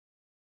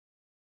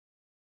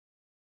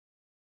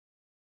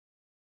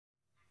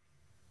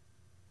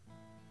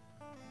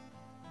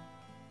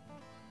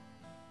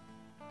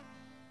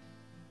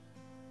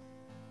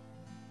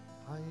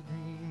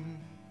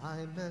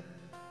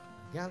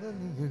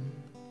Galilean,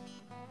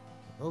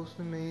 the most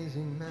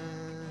amazing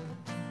man.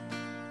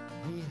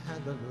 He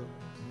had the look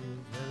you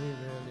very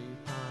rarely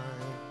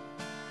find,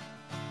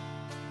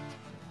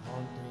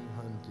 haunting,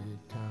 hunted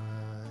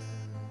kind.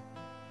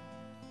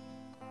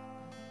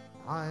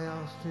 I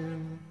asked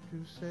him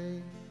to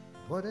say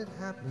what had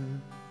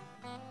happened,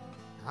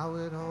 how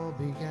it all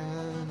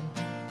began.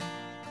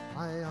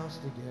 I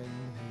asked again,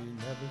 he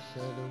never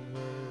said a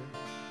word,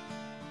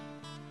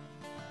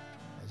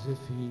 as if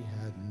he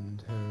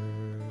hadn't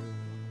heard.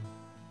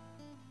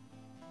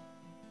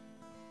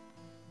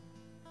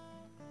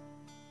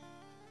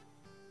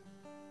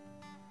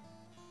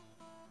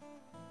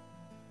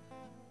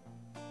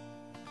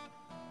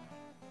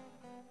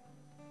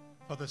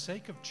 For the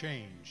sake of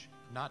change,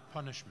 not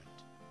punishment.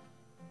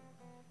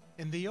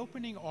 In the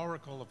opening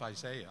oracle of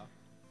Isaiah,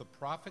 the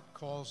prophet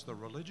calls the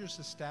religious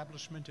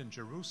establishment in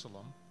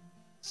Jerusalem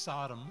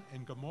Sodom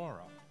and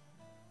Gomorrah,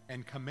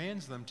 and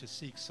commands them to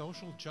seek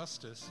social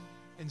justice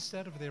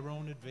instead of their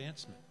own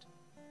advancement.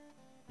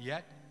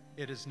 Yet,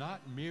 it is not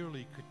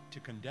merely to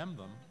condemn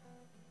them,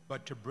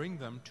 but to bring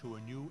them to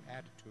a new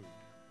attitude.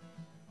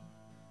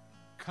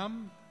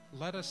 Come,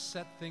 let us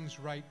set things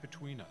right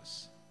between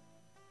us.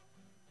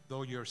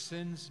 Though your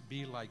sins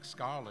be like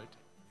scarlet,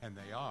 and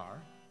they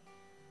are,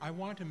 I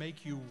want to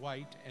make you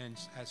white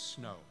as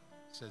snow,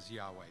 says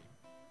Yahweh.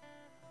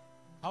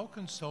 How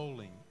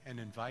consoling and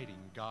inviting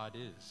God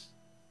is,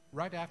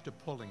 right after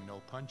pulling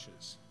no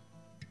punches.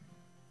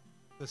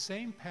 The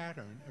same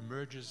pattern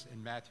emerges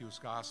in Matthew's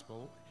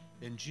Gospel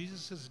in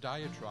Jesus'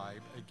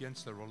 diatribe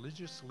against the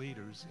religious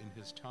leaders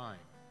in his time.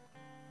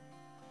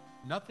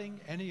 Nothing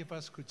any of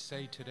us could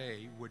say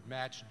today would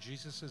match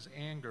Jesus'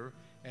 anger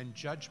and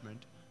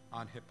judgment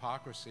on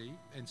hypocrisy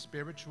and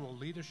spiritual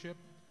leadership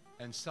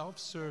and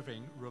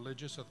self-serving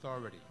religious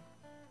authority.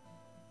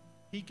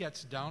 He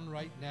gets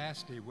downright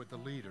nasty with the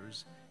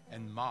leaders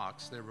and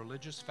mocks their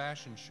religious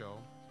fashion show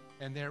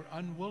and their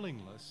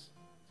unwillingness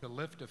to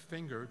lift a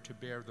finger to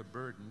bear the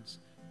burdens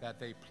that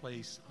they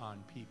place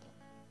on people.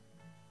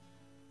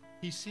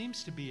 He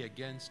seems to be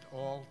against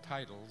all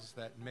titles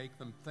that make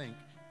them think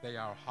they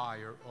are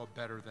higher or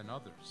better than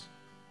others.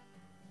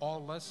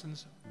 All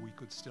lessons we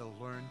could still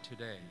learn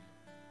today.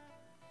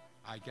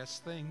 I guess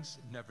things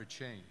never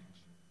change.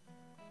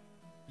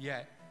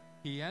 Yet,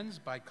 he ends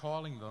by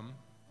calling them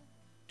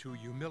to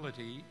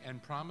humility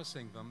and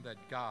promising them that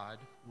God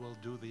will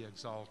do the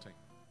exalting.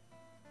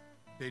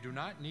 They do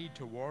not need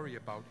to worry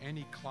about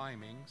any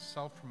climbing,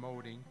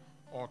 self-promoting,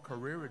 or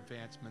career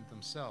advancement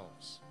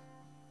themselves.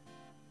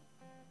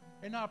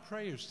 In our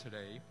prayers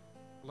today,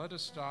 let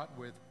us start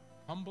with,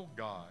 humble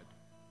God,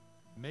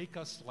 make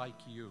us like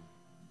you.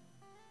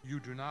 You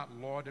do not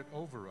lord it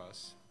over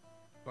us,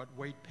 but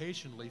wait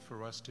patiently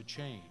for us to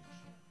change.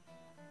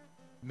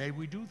 May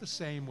we do the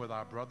same with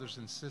our brothers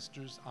and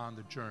sisters on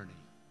the journey.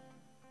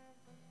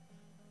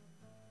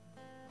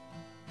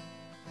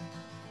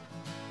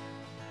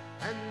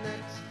 And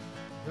next,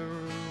 the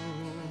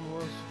room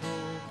was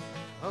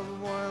full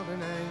of wild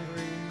and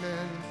angry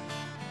men.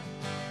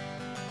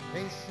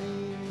 They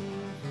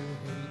seemed to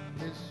hate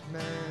this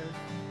man.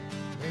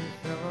 They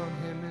fell on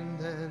him and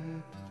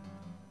then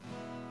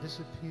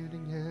disappeared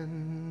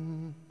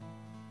again.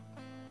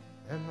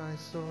 And I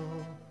saw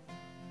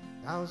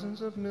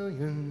thousands of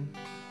millions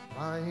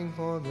vying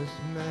for this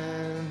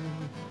man.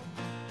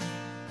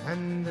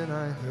 And then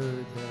I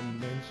heard them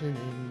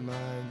mentioning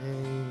my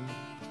name,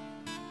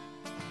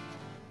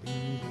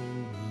 leading